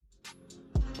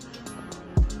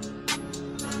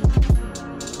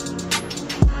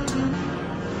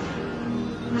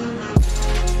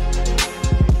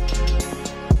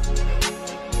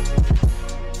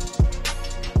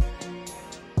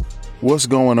What's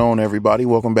going on, everybody?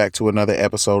 Welcome back to another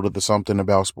episode of the Something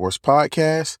About Sports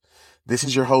podcast. This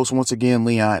is your host once again,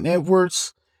 Leon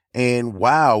Edwards. And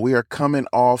wow, we are coming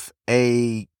off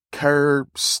a curb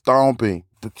stomping.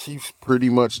 The Chiefs pretty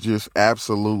much just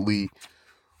absolutely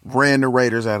ran the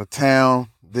Raiders out of town.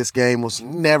 This game was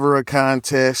never a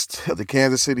contest. The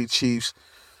Kansas City Chiefs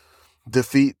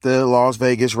defeat the Las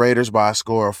Vegas Raiders by a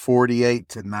score of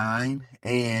 48-9.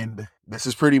 And this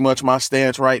is pretty much my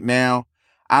stance right now.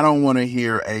 I don't want to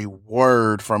hear a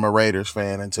word from a Raiders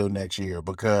fan until next year,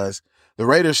 because the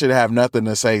Raiders should have nothing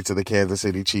to say to the Kansas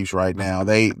City Chiefs right now.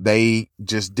 They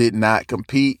just did not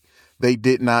compete. They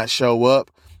did not show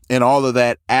up, and all of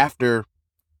that after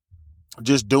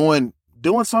just doing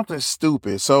something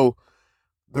stupid. So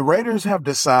the Raiders have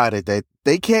decided that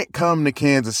they can't come to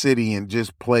Kansas City and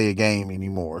just play a game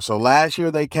anymore. So last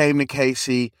year they came to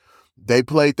KC. They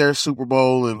played their Super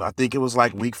Bowl, and I think it was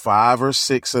like week 5 or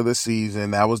 6 of the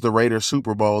season. That was the Raiders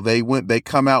Super Bowl. They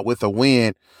come out with a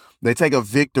win. They take a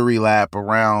victory lap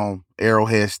around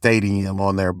Arrowhead Stadium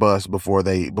on their bus before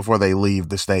they leave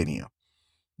the stadium.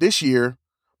 This year,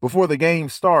 before the game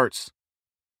starts,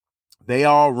 they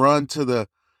all run to the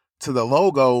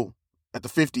logo at the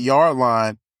 50-yard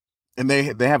line, and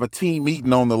they have a team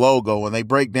meeting on the logo, and they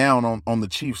break down on the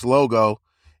Chiefs logo,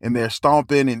 and they're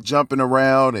stomping and jumping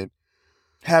around and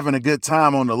having a good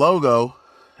time on the logo.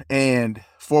 And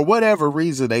for whatever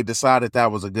reason, they decided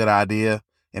that was a good idea,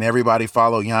 and everybody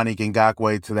followed Yannick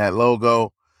Ngakoue to that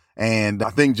logo. And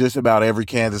I think just about every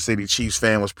Kansas City Chiefs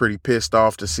fan was pretty pissed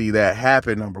off to see that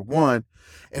happen, number one.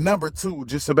 And number two,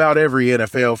 just about every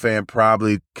NFL fan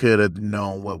probably could have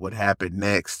known what would happen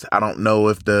next. I don't know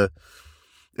if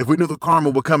we knew the karma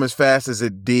would come as fast as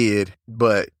it did,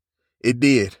 but it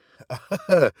did.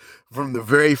 From the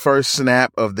very first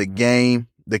snap of the game,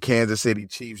 the Kansas City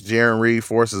Chiefs, Jarran Reed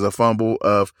forces a fumble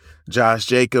of Josh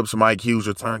Jacobs. Mike Hughes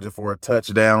returns it for a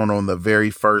touchdown on the very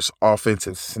first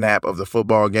offensive snap of the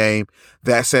football game.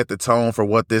 That set the tone for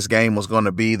what this game was going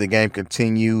to be. The game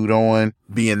continued on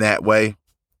being that way,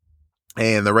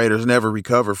 and the Raiders never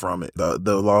recovered from it.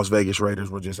 The Las Vegas Raiders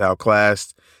were just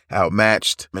outclassed,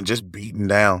 outmatched, and just beaten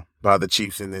down by the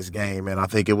Chiefs in this game. And I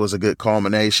think it was a good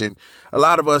culmination. A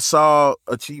lot of us saw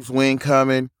a Chiefs win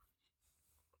coming.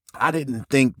 I didn't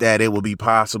think that it would be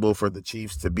possible for the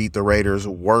Chiefs to beat the Raiders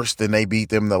worse than they beat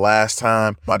them the last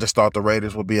time. I just thought the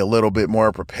Raiders would be a little bit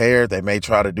more prepared. They may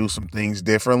try to do some things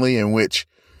differently, in which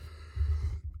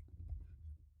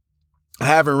I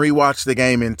haven't rewatched the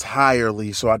game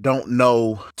entirely, so I don't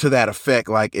know to that effect,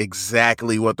 like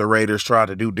exactly what the Raiders tried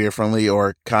to do differently,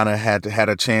 or kind of had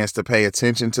a chance to pay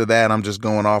attention to that. I'm just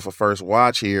going off a first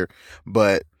watch here,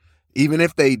 but even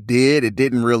if they did, it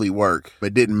didn't really work.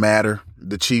 It didn't matter.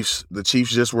 The Chiefs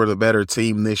just were the better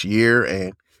team this year,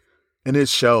 and it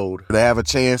showed. They have a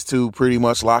chance to pretty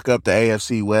much lock up the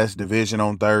AFC West division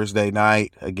on Thursday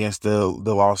night against the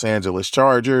Los Angeles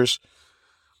Chargers.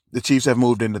 The Chiefs have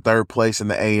moved into third place in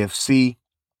the AFC.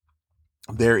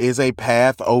 There is a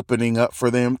path opening up for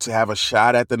them to have a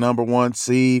shot at the number 1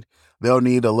 seed. They'll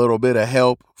need a little bit of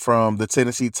help from the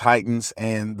Tennessee Titans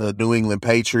and the New England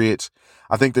Patriots.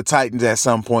 I think the Titans at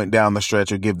some point down the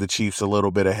stretch will give the Chiefs a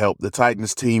little bit of help. The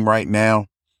Titans team right now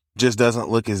just doesn't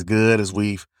look as good as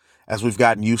we've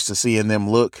gotten used to seeing them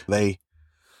look. They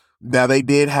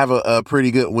did have a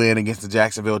pretty good win against the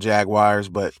Jacksonville Jaguars,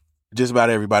 but just about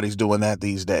everybody's doing that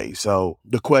these days. So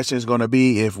the question is going to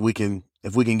be if we can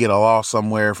get a loss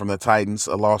somewhere from the Titans,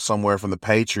 a loss somewhere from the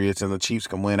Patriots, and the Chiefs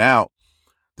can win out.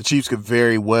 The Chiefs could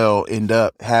very well end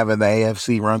up having the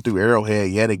AFC run through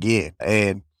Arrowhead yet again.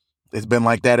 And it's been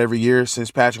like that every year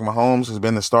since Patrick Mahomes has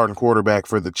been the starting quarterback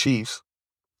for the Chiefs.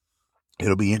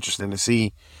 It'll be interesting to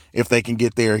see if they can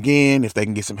get there again, if they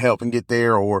can get some help and get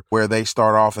there, or where they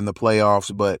start off in the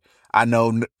playoffs. But I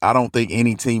don't think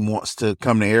any team wants to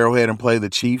come to Arrowhead and play the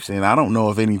Chiefs, and I don't know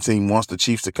if any team wants the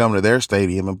Chiefs to come to their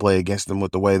stadium and play against them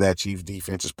with the way that Chiefs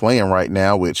defense is playing right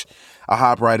now, which I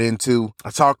hop right into.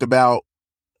 I talked about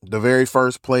the very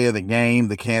first play of the game,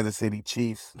 the Kansas City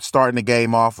Chiefs starting the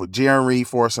game off with Jarran Reed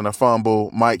forcing a fumble,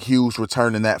 Mike Hughes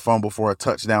returning that fumble for a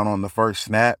touchdown on the first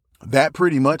snap. That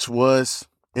pretty much was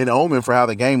an omen for how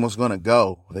the game was going to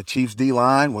go. The Chiefs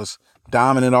D-line was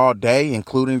dominant all day,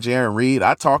 including Jarran Reed.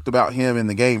 I talked about him in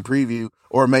the game preview,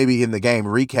 or maybe in the game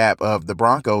recap of the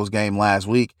Broncos game last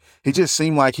week. He just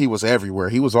seemed like he was everywhere.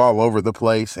 He was all over the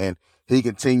place, and he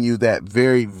continued that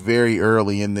very, very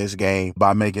early in this game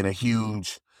by making a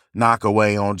huge knock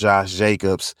away on Josh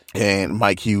Jacobs, and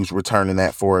Mike Hughes returning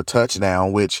that for a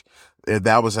touchdown, which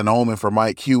that was an omen for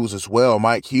Mike Hughes as well.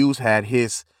 Mike Hughes had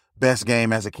his best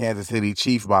game as a Kansas City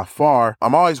Chief by far.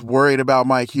 I'm always worried about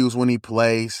Mike Hughes when he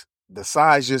plays. The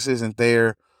size just isn't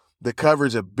there. The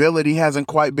coverage ability hasn't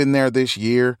quite been there this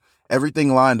year.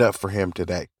 Everything lined up for him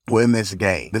today. Win this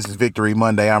game. This is Victory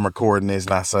Monday. I'm recording this,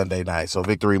 not Sunday night. So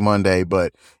Victory Monday.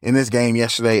 But in this game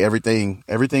yesterday, everything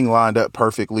lined up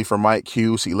perfectly for Mike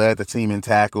Hughes. He led the team in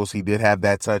tackles. He did have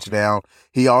that touchdown.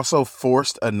 He also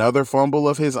forced another fumble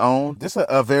of his own. Just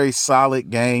a very solid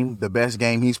game. The best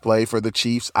game he's played for the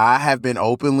Chiefs. I have been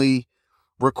openly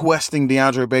requesting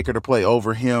DeAndre Baker to play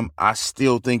over him. I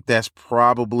still think that's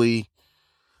probably,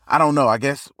 I don't know. I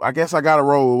guess I got to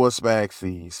roll with what Spags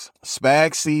sees.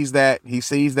 Spags sees that. He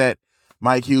sees that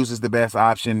Mike Hughes is the best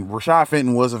option. Rashad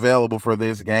Fenton was available for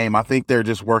this game. I think they're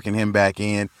just working him back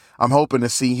in. I'm hoping to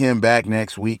see him back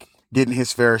next week, getting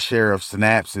his fair share of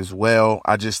snaps as well.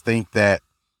 I just think that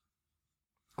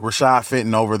Rashad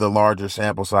Fenton, over the larger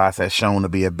sample size, has shown to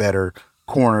be a better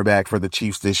cornerback for the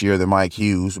Chiefs this year than Mike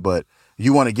Hughes. But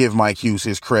you want to give Mike Hughes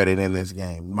his credit in this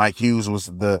game. Mike Hughes was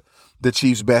the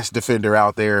Chiefs' best defender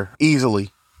out there,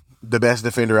 easily the best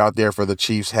defender out there for the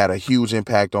Chiefs, had a huge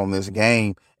impact on this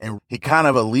game. And he kind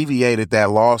of alleviated that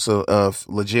loss of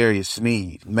L'Jarius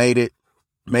Sneed, made it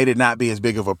not be as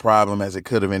big of a problem as it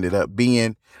could have ended up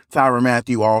being. Tyrann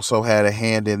Mathieu also had a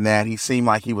hand in that. He seemed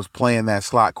like he was playing that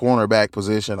slot cornerback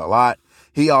position a lot.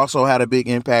 He also had a big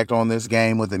impact on this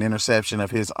game with an interception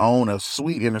of his own, a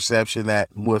sweet interception that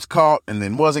was caught and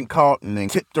then wasn't caught and then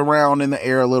kicked around in the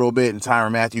air a little bit, and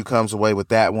Tyrann Mathieu comes away with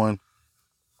that one.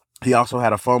 He also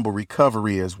had a fumble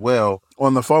recovery as well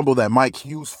on the fumble that Mike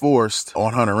Hughes forced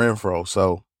on Hunter Renfrow.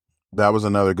 So that was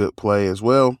another good play as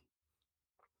well.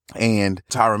 And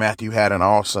Tyrann Mathieu had an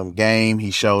awesome game.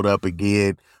 He showed up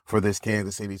again for this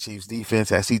Kansas City Chiefs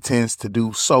defense, as he tends to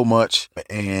do so much.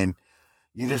 And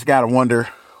you just got to wonder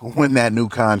when that new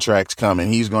contract's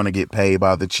coming. He's going to get paid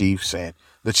by the Chiefs, and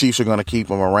the Chiefs are going to keep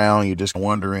him around. You're just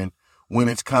wondering when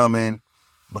it's coming,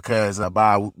 because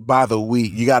by the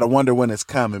week, you got to wonder when it's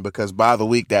coming, because by the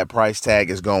week, that price tag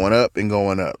is going up and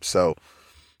going up. So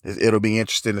it'll be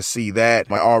interesting to see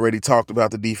that. I already talked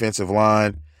about the defensive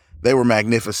line. They were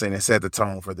magnificent and set the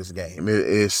tone for this game.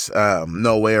 It's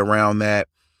no way around that.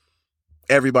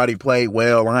 Everybody played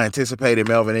well. I anticipated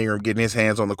Melvin Ingram getting his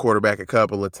hands on the quarterback a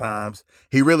couple of times.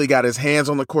 He really got his hands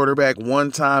on the quarterback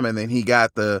one time, and then he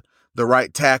got the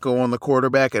right tackle on the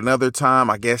quarterback another time.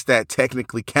 I guess that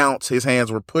technically counts. His hands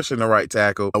were pushing the right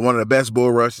tackle. One of the best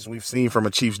bull rushes we've seen from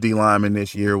a Chiefs D lineman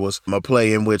this year was a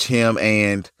play in which him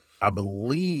and, I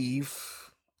believe,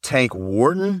 Tank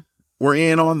Wharton were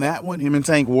in on that one, him and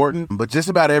Tank Wharton. But just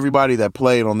about everybody that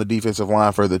played on the defensive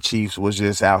line for the Chiefs was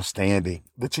just outstanding.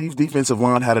 The Chiefs defensive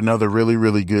line had another really,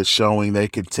 really good showing. They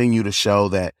continue to show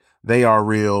that they are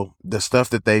real. The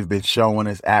stuff that they've been showing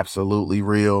is absolutely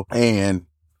real. And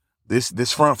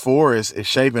this front four is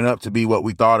shaping up to be what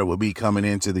we thought it would be coming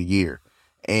into the year.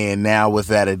 And now with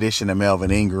that addition of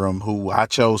Melvin Ingram, who I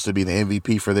chose to be the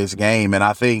MVP for this game, and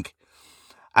I think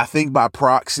by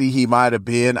proxy he might have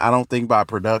been. I don't think by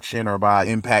production or by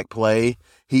impact play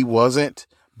he wasn't,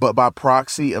 but by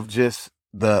proxy of just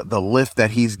the lift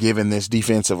that he's given this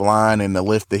defensive line, and the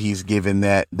lift that he's given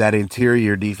that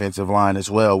interior defensive line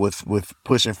as well, with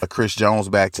pushing for Chris Jones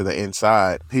back to the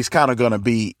inside. He's kind of going to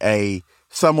be a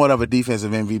somewhat of a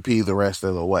defensive MVP the rest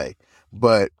of the way.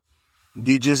 But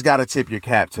you just got to tip your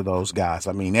cap to those guys.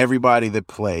 I mean, everybody that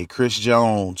played, Chris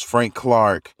Jones, Frank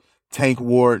Clark, Tank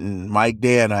Wharton, Mike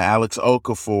Dana, Alex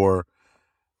Okafor,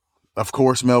 of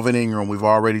course, Melvin Ingram. We've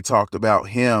already talked about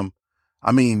him.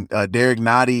 I mean, Derek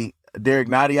Nottie,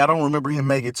 I don't remember him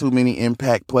making too many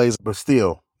impact plays, but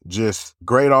still, just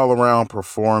great all-around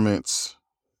performance.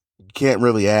 You can't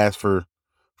really ask for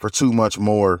too much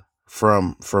more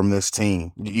from this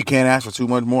team. You can't ask for too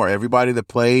much more. Everybody that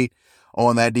played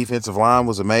on that defensive line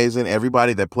was amazing.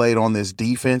 Everybody that played on this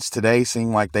defense today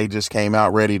seemed like they just came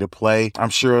out ready to play. I'm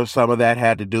sure some of that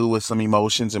had to do with some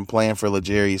emotions and playing for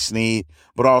L'Jarius Sneed,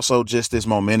 but also just this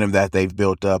momentum that they've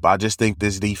built up. I just think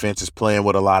this defense is playing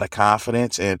with a lot of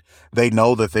confidence, and they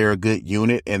know that they're a good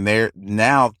unit, and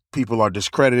now people are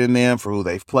discrediting them for who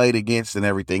they've played against and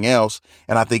everything else.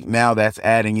 And I think now that's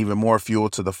adding even more fuel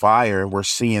to the fire, and we're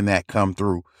seeing that come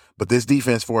through. But this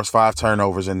defense forced 5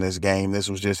 turnovers in this game. This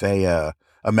was just a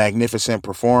magnificent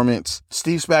performance.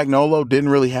 Steve Spagnuolo didn't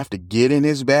really have to get in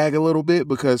his bag a little bit,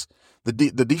 because the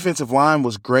defensive line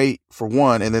was great for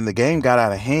one, and then the game got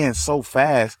out of hand so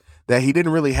fast that he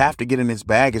didn't really have to get in his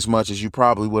bag as much as you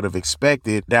probably would have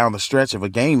expected down the stretch of a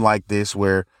game like this,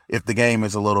 where if the game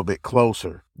is a little bit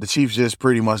closer. The Chiefs just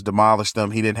pretty much demolished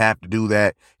them. He didn't have to do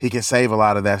that. He can save a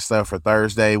lot of that stuff for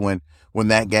Thursday when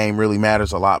that game really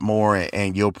matters a lot more,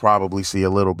 and you'll probably see a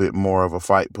little bit more of a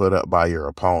fight put up by your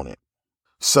opponent.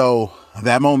 So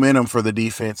that momentum for the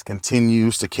defense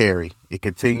continues to carry. It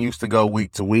continues to go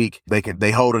week to week.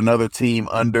 They hold another team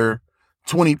under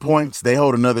 20 points. They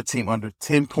hold another team under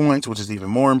 10 points, which is even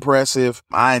more impressive.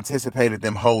 I anticipated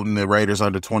them holding the Raiders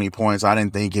under 20 points. I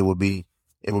didn't think it would be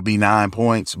 9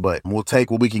 points, but we'll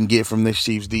take what we can get from this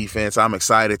Chiefs defense. I'm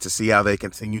excited to see how they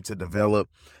continue to develop.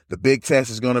 The big test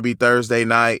is going to be Thursday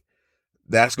night.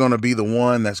 That's going to be the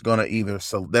one that's going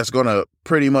to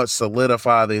pretty much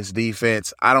solidify this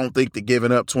defense. I don't think that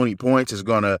giving up 20 points is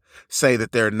going to say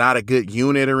that they're not a good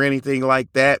unit or anything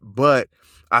like that, but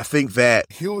I think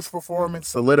that huge performance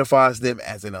solidifies them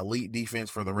as an elite defense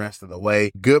for the rest of the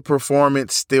way. Good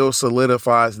performance still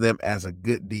solidifies them as a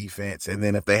good defense. And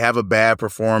then if they have a bad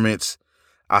performance,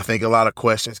 I think a lot of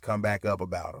questions come back up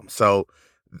about them. So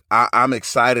I'm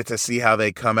excited to see how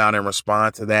they come out and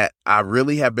respond to that. I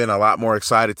really have been a lot more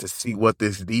excited to see what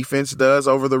this defense does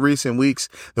over the recent weeks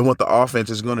than what the offense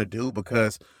is going to do,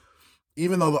 because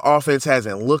even though the offense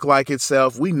hasn't looked like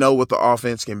itself, we know what the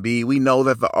offense can be. We know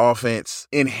that the offense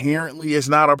inherently is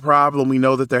not a problem. We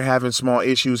know that they're having small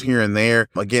issues here and there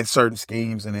against certain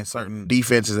schemes and in certain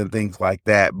defenses and things like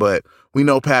that. But we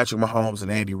know Patrick Mahomes and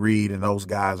Andy Reid and those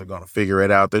guys are going to figure it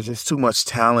out. There's just too much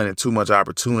talent and too much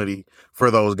opportunity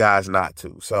for those guys not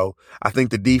to. So I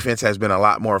think the defense has been a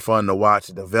lot more fun to watch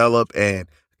develop and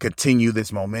continue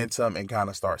this momentum and kind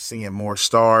of start seeing more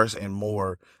stars and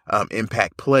more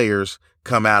impact players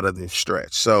come out of this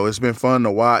stretch. So it's been fun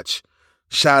to watch.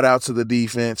 Shout out to the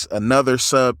defense. Another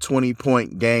sub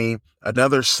 20-point game,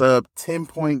 another sub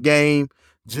 10-point game.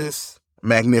 Just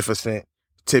magnificent.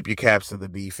 Tip your caps to the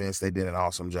defense. They did an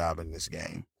awesome job in this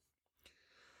game.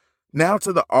 Now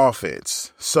to the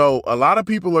offense. So a lot of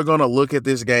people are going to look at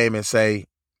this game and say,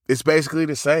 it's basically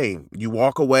the same. You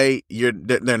walk away,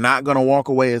 they're not going to walk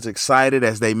away as excited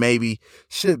as they maybe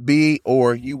should be,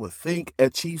 or you would think a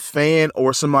Chiefs fan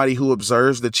or somebody who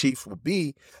observes the Chiefs would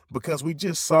be, because we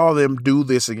just saw them do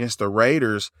this against the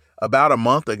Raiders about a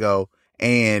month ago,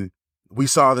 and we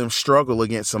saw them struggle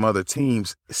against some other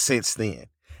teams since then.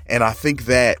 And I think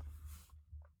that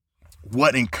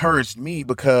what encouraged me,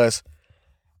 because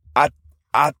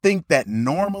I think that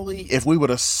normally if we would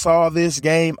have saw this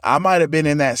game, I might have been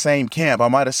in that same camp. I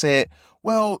might have said,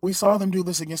 well, we saw them do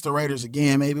this against the Raiders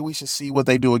again. Maybe we should see what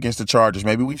they do against the Chargers.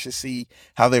 Maybe we should see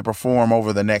how they perform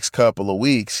over the next couple of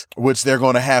weeks, which they're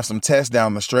going to have some tests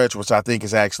down the stretch, which I think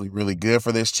is actually really good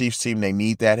for this Chiefs team. They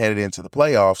need that headed into the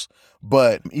playoffs.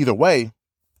 But either way,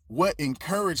 what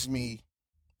encouraged me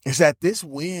is that this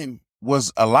win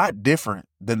was a lot different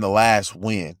than the last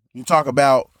win. You talk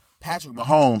about Patrick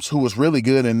Mahomes, who was really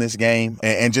good in this game,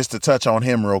 and just to touch on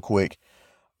him real quick,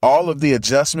 all of the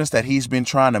adjustments that he's been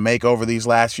trying to make over these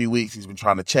last few weeks, he's been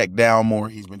trying to check down more.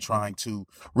 He's been trying to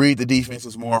read the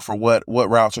defenses more for what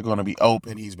routes are going to be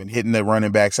open. He's been hitting the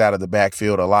running backs out of the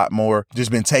backfield a lot more, just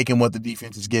been taking what the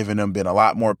defense is giving him, been a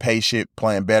lot more patient,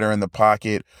 playing better in the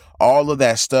pocket. All of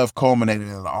that stuff culminated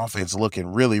in the offense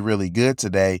looking really, really good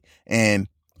today. And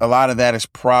a lot of that is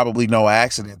probably no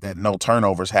accident that no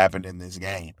turnovers happened in this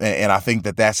game. And I think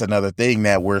that that's another thing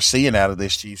that we're seeing out of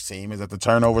this Chiefs team, is that the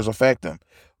turnovers affect them.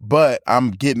 But I'm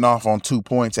getting off on 2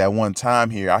 points at one time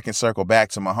here. I can circle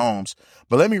back to Mahomes.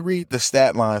 But let me read the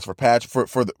stat lines for Patrick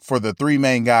for the three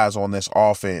main guys on this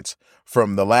offense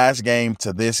from the last game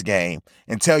to this game,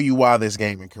 and tell you why this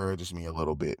game encourages me a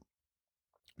little bit.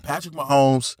 Patrick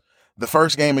Mahomes, the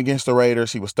first game against the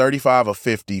Raiders, he was 35 of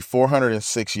 50,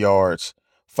 406 yards,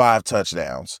 5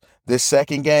 touchdowns. This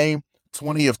second game,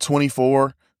 20 of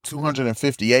 24,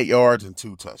 258 yards and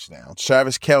 2 touchdowns.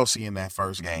 Travis Kelce in that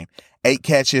first game, 8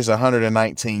 catches,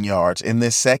 119 yards. In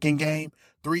this second game,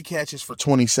 3 catches for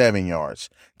 27 yards.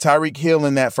 Tyreek Hill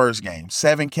in that first game,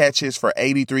 7 catches for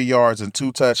 83 yards and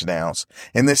 2 touchdowns.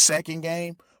 In this second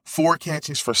game, 4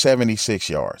 catches for 76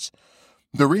 yards.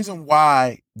 The reason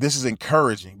why this is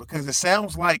encouraging, because it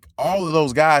sounds like all of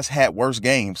those guys had worse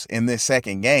games in this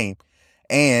second game,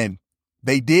 and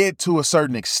they did to a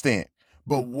certain extent.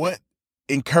 But what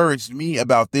encouraged me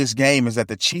about this game is that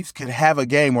the Chiefs could have a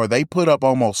game where they put up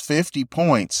almost 50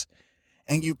 points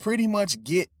and you pretty much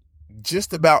get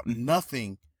just about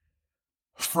nothing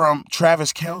from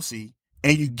Travis Kelce.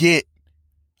 And you get,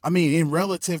 in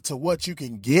relative to what you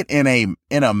can get in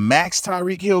a max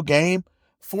Tyreek Hill game,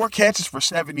 4 catches for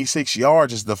 76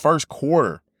 yards is the first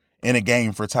quarter in a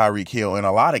game for Tyreek Hill in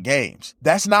a lot of games.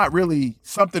 That's not really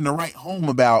something to write home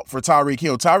about for Tyreek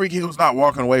Hill. Tyreek Hill's not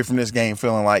walking away from this game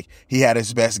feeling like he had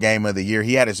his best game of the year.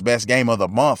 He had his best game of the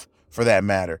month, for that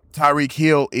matter. Tyreek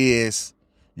Hill is,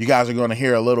 you guys are going to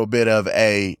hear a little bit of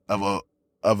a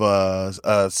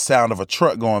a sound of a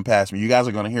truck going past me. You guys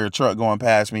are going to hear a truck going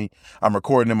past me. I'm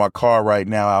recording in my car right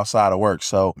now outside of work,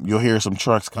 so you'll hear some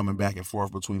trucks coming back and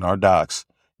forth between our docks.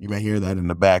 You may hear that in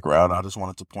the background. I just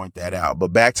wanted to point that out.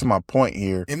 But back to my point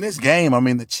here. In this game, I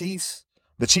mean, the Chiefs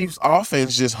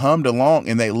offense just hummed along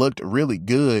and they looked really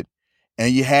good.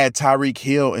 And you had Tyreek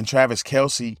Hill and Travis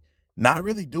Kelce not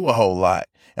really do a whole lot.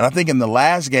 And I think in the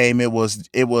last game, it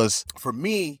was for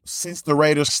me, since the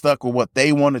Raiders stuck with what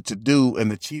they wanted to do and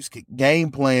the Chiefs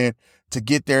game plan to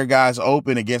get their guys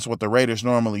open against what the Raiders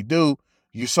normally do,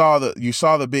 you saw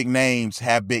the big names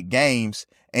have big games,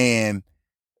 and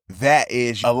that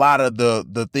is a lot of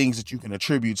the things that you can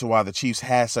attribute to why the Chiefs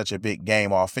had such a big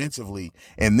game offensively.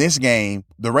 In this game,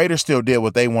 the Raiders still did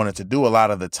what they wanted to do a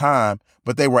lot of the time,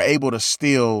 but they were able to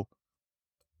still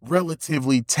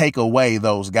relatively take away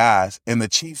those guys, and the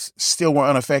Chiefs still were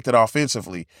unaffected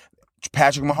offensively.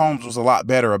 Patrick Mahomes was a lot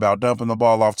better about dumping the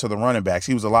ball off to the running backs.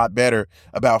 He was a lot better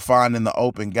about finding the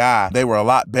open guy. They were a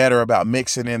lot better about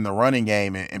mixing in the running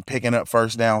game and picking up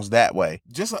first downs that way.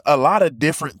 Just a lot of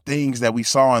different things that we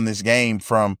saw in this game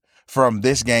from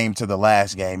this game to the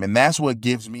last game. And that's what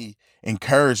gives me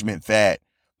encouragement that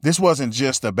this wasn't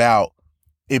just about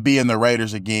it being the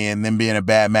Raiders again, them being a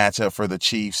bad matchup for the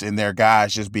Chiefs and their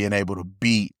guys just being able to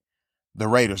beat the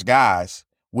Raiders guys,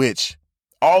 which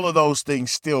all of those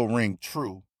things still ring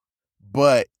true,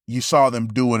 but you saw them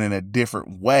do it in a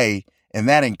different way, and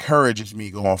that encourages me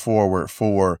going forward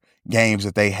for games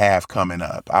that they have coming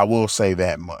up. I will say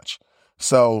that much.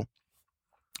 So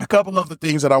a couple of the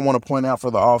things that I want to point out for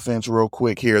the offense real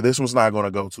quick here. This was not going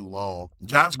to go too long.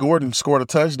 Josh Gordon scored a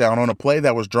touchdown on a play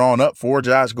that was drawn up for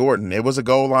Josh Gordon. It was a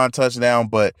goal line touchdown,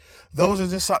 but those are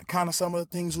just kind of some of the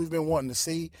things we've been wanting to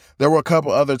see. There were a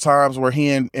couple other times where he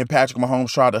and Patrick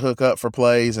Mahomes tried to hook up for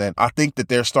plays, and I think that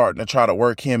they're starting to try to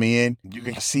work him in. You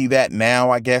can see that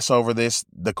now, I guess, over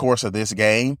the course of this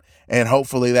game, and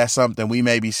hopefully that's something we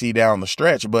maybe see down the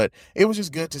stretch. But it was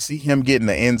just good to see him get in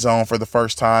the end zone for the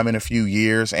first time in a few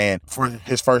years, and for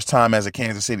his first time as a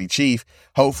Kansas City Chief.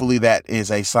 Hopefully that is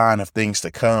a sign of things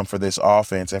to come for this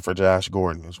offense and for Josh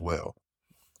Gordon as well.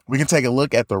 We can take a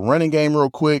look at the running game real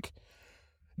quick.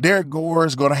 Derek Gore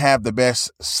is going to have the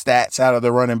best stats out of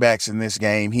the running backs in this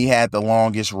game. He had the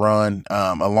longest run,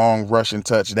 a long rushing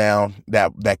touchdown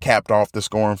that capped off the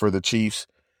scoring for the Chiefs.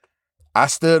 I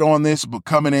stood on this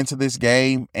coming into this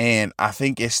game, and I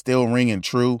think it's still ringing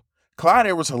true. Clyde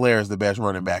Edwards-Helaire is the best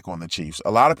running back on the Chiefs.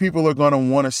 A lot of people are going to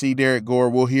want to see Derek Gore.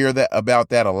 We'll hear about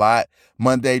that a lot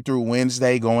Monday through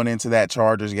Wednesday going into that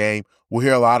Chargers game. We'll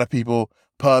hear a lot of people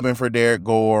pubbing for Derek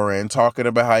Gore and talking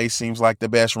about how he seems like the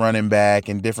best running back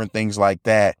and different things like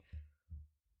that.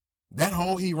 That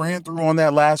hole he ran through on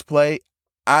that last play,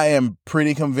 I am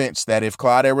pretty convinced that if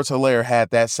Clyde Edwards-Helaire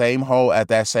had that same hole at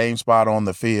that same spot on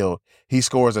the field, he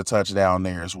scores a touchdown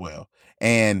there as well.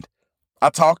 And I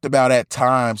talked about at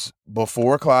times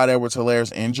before Clyde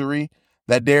Edwards-Helaire's injury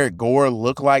that Derek Gore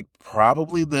looked like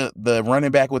probably the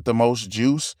running back with the most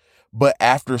juice. But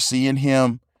after seeing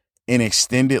him in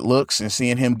extended looks and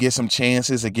seeing him get some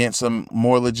chances against some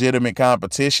more legitimate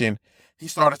competition, he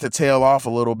started to tail off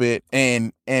a little bit.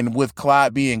 And with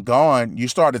Clyde being gone, you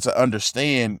started to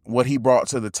understand what he brought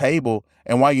to the table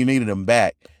and why you needed him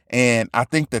back. And I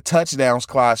think the touchdowns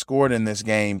Clyde scored in this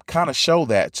game kind of show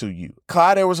that to you.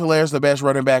 Clyde Edwards-Helaire is the best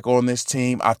running back on this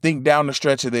team. I think down the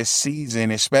stretch of this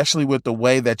season, especially with the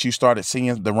way that you started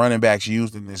seeing the running backs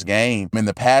used in this game, in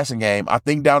the passing game, I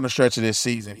think down the stretch of this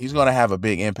season, he's going to have a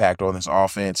big impact on this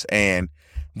offense. And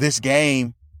this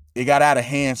game, it got out of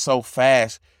hand so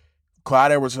fast.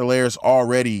 Clyde Edwards-Helaire's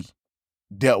already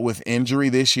dealt with injury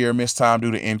this year, missed time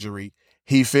due to injury.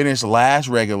 He finished last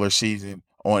regular season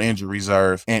on injury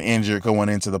reserve and injured going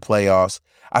into the playoffs.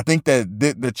 I think that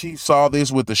the Chiefs saw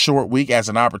this with the short week as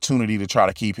an opportunity to try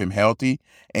to keep him healthy,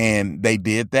 and they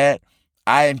did that.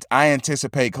 I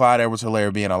anticipate Clyde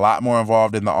Edwards-Helaire being a lot more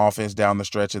involved in the offense down the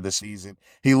stretch of the season.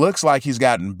 He looks like he's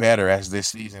gotten better as this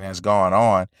season has gone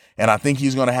on, and I think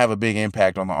he's going to have a big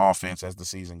impact on the offense as the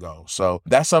season goes. So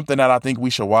that's something that I think we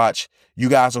should watch. You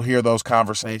guys will hear those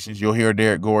conversations. You'll hear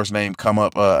Derek Gore's name come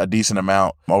up a decent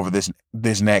amount over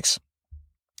this next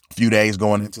few days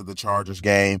going into the Chargers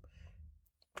game.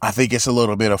 I think it's a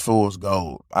little bit of fool's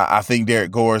gold. I think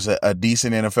Derek Gore is a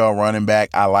decent NFL running back.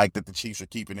 I like that the Chiefs are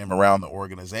keeping him around the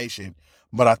organization,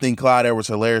 but I think Clyde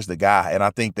Edwards-Helaire is the guy, and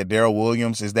I think that Darrell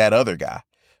Williams is that other guy.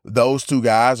 Those two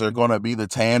guys are going to be the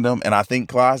tandem, and I think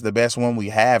Clyde's the best one we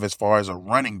have as far as a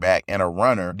running back and a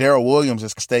runner. Darrell Williams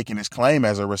is staking his claim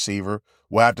as a receiver.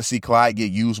 We'll have to see Clyde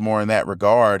get used more in that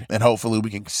regard, and hopefully we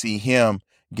can see him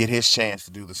get his chance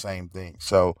to do the same thing.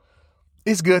 So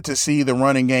it's good to see the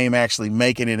running game actually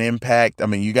making an impact. I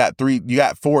mean, you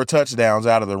got 4 touchdowns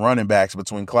out of the running backs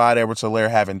between Clyde Edwards-Helaire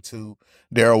having 2,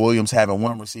 Darrell Williams having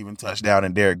 1 receiving touchdown,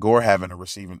 and Derek Gore having a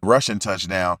rushing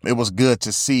touchdown. It was good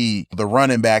to see the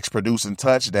running backs producing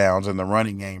touchdowns and the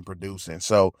running game producing.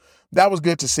 So that was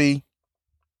good to see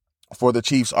for the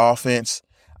Chiefs offense.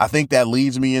 I think that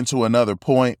leads me into another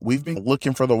point. We've been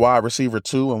looking for the wide receiver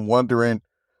 2 and wondering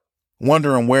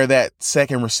where that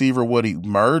second receiver would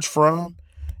emerge from.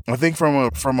 I think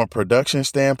from a production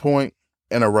standpoint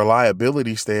and a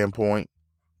reliability standpoint,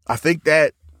 I think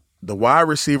that the wide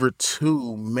receiver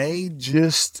 2 may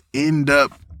just end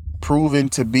up proving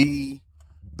to be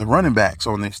the running backs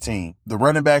on this team. The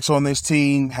running backs on this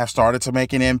team have started to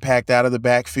make an impact out of the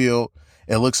backfield.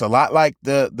 It looks a lot like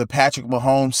the Patrick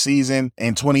Mahomes season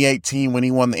in 2018 when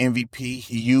he won the MVP.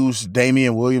 He used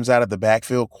Damian Williams out of the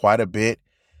backfield quite a bit.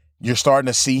 You're starting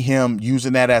to see him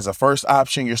using that as a first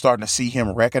option. You're starting to see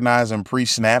him recognizing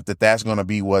pre-snap that that's going to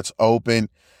be what's open.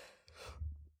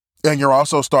 And you're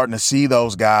also starting to see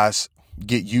those guys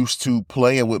get used to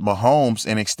playing with Mahomes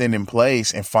and extending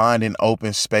plays and finding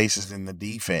open spaces in the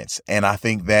defense. And I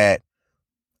think that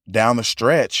down the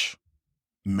stretch,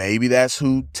 maybe that's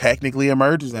who technically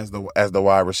emerges as the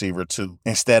wide receiver 2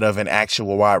 instead of an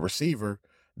actual wide receiver.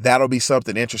 That'll be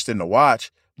something interesting to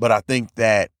watch. But I think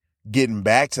that getting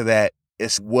back to that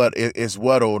is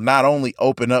what'll not only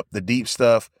open up the deep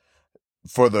stuff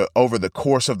over the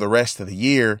course of the rest of the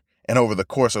year and over the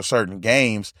course of certain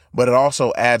games, but it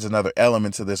also adds another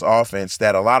element to this offense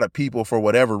that a lot of people, for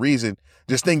whatever reason,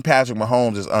 just think Patrick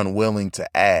Mahomes is unwilling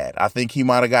to add. I think he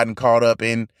might have gotten caught up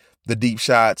in the deep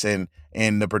shots and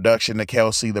the production to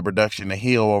Kelce, the production to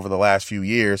Hill over the last few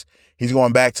years. He's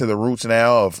going back to the roots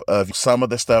now of some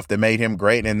of the stuff that made him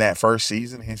great in that first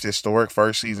season, his historic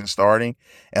first season starting.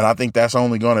 And I think that's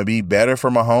only going to be better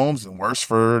for Mahomes and worse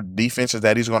for defenses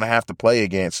that he's going to have to play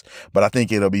against. But I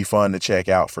think it'll be fun to check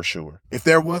out for sure. If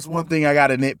there was one thing I got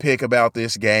to nitpick about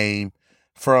this game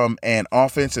from an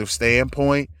offensive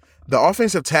standpoint, the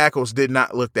offensive tackles did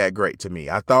not look that great to me.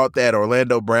 I thought that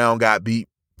Orlando Brown got beat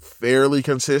fairly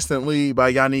consistently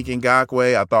by Yannick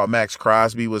Ngakoue. I thought Max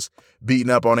Crosby was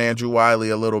beating up on Andrew Wiley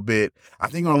a little bit. I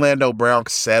think Orlando Brown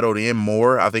settled in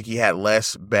more. I think he had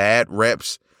less bad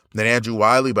reps than Andrew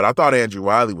Wiley, but I thought Andrew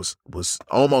Wiley was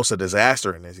almost a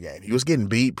disaster in this game. He was getting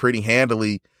beat pretty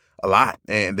handily a lot,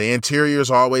 and the interior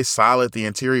is always solid. The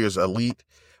interior is elite,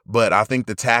 but I think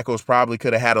the tackles probably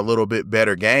could have had a little bit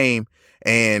better game,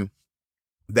 and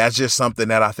that's just something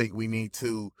that I think we need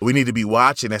to be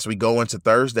watching as we go into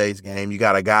Thursday's game. You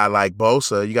got a guy like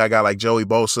Bosa, you got a guy like Joey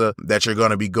Bosa that you're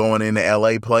going to be going into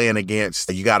LA playing against.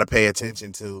 You got to pay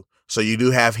attention to. So you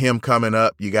do have him coming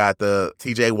up. You got the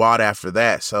TJ Watt after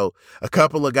that. So a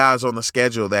couple of guys on the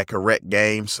schedule that correct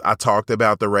games. I talked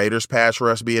about the Raiders pass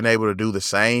rush being able to do the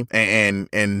same. And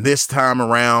this time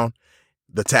around,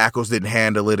 the tackles didn't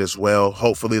handle it as well.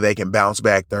 Hopefully they can bounce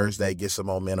back Thursday, get some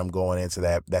momentum going into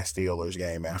that Steelers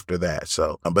game after that.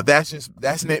 So, but that's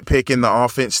nitpicking. The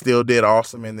offense still did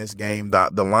awesome in this game.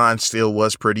 The line still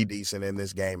was pretty decent in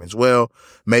this game as well.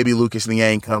 Maybe Lucas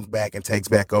Niang comes back and takes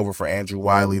back over for Andrew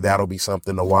Wiley. That'll be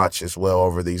something to watch as well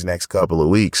over these next couple of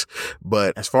weeks.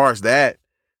 But as far as that,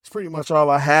 it's pretty much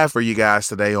all I have for you guys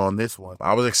today on this one.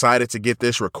 I was excited to get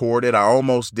this recorded. I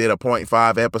almost did a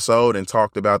 0.5 episode and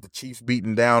talked about the Chiefs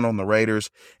beating down on the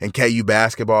Raiders and KU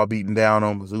basketball beating down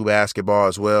on Mizzou basketball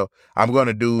as well. I'm going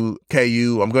to do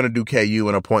KU. I'm going to do KU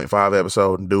in a 0.5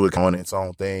 episode and do it on its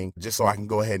own thing just so I can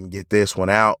go ahead and get this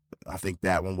one out. I think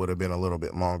that one would have been a little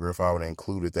bit longer if I would have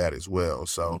included that as well.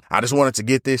 So I just wanted to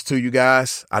get this to you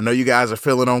guys. I know you guys are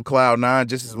feeling on cloud nine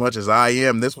just as much as I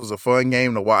am. This was a fun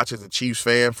game to watch as a Chiefs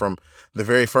fan from the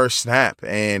very first snap.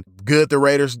 And good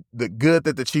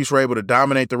that the Chiefs were able to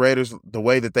dominate the Raiders the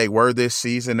way that they were this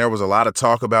season. There was a lot of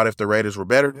talk about if the Raiders were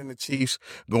better than the Chiefs.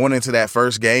 Going into that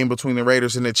first game between the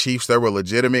Raiders and the Chiefs, there were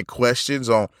legitimate questions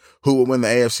on who would win the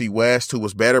AFC West, who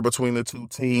was better between the two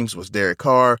teams. Was Derek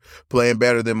Carr playing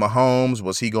better than Mahomes?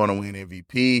 Was he going to win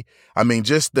MVP? I mean,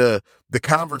 just the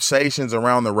conversations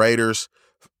around the Raiders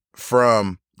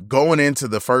from going into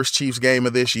the first Chiefs game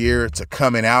of this year to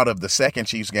coming out of the second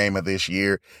Chiefs game of this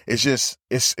year, it's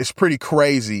pretty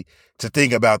crazy to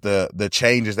think about the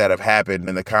changes that have happened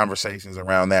in the conversations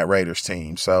around that Raiders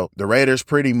team. So the Raiders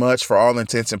pretty much, for all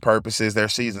intents and purposes, their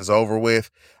season's over with.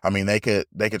 I mean, they could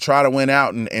try to win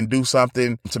out and do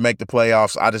something to make the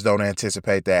playoffs. I just don't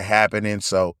anticipate that happening.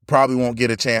 So probably won't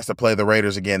get a chance to play the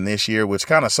Raiders again this year, which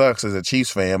kind of sucks as a Chiefs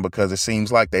fan because it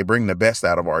seems like they bring the best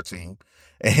out of our team.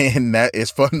 And that it's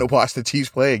fun to watch the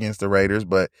Chiefs play against the Raiders,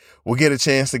 but we'll get a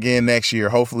chance again next year.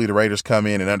 Hopefully the Raiders come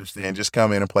in and understand, just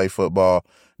come in and play football.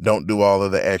 Don't do all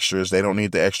of the extras. They don't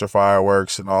need the extra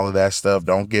fireworks and all of that stuff.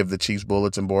 Don't give the Chiefs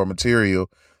bulletin board material.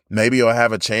 Maybe you'll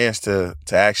have a chance to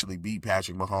actually beat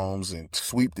Patrick Mahomes and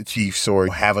sweep the Chiefs or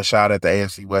have a shot at the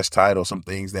AFC West title, some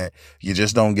things that you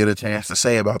just don't get a chance to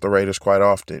say about the Raiders quite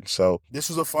often. So this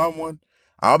was a fun one.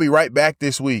 I'll be right back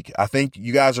this week. I think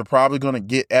you guys are probably going to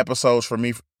get episodes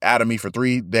out of me for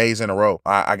 3 days in a row.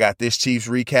 I got this Chiefs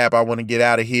recap I want to get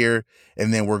out of here,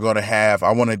 and then we're going to have,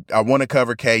 I want to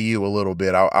cover KU a little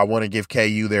bit. I want to give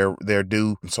KU their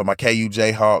due. So my KU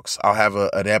Jayhawks, I'll have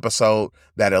an episode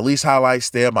that at least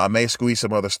highlights them. I may squeeze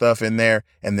some other stuff in there,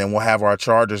 and then we'll have our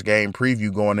Chargers game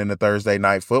preview going into Thursday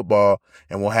Night Football,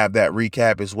 and we'll have that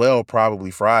recap as well,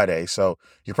 probably Friday. So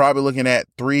you're probably looking at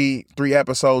three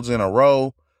episodes in a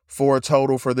row, 4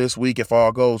 total for this week if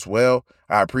all goes well.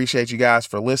 I appreciate you guys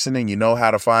for listening. You know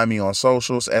how to find me on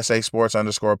socials, SA Sports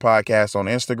 _podcast on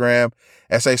Instagram,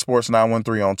 SA Sports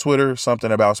 913 on Twitter,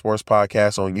 Something About Sports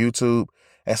Podcast on YouTube,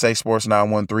 SA Sports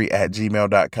 913 at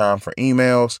gmail.com for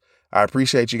emails. I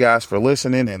appreciate you guys for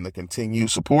listening and the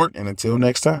continued support. And until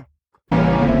next time.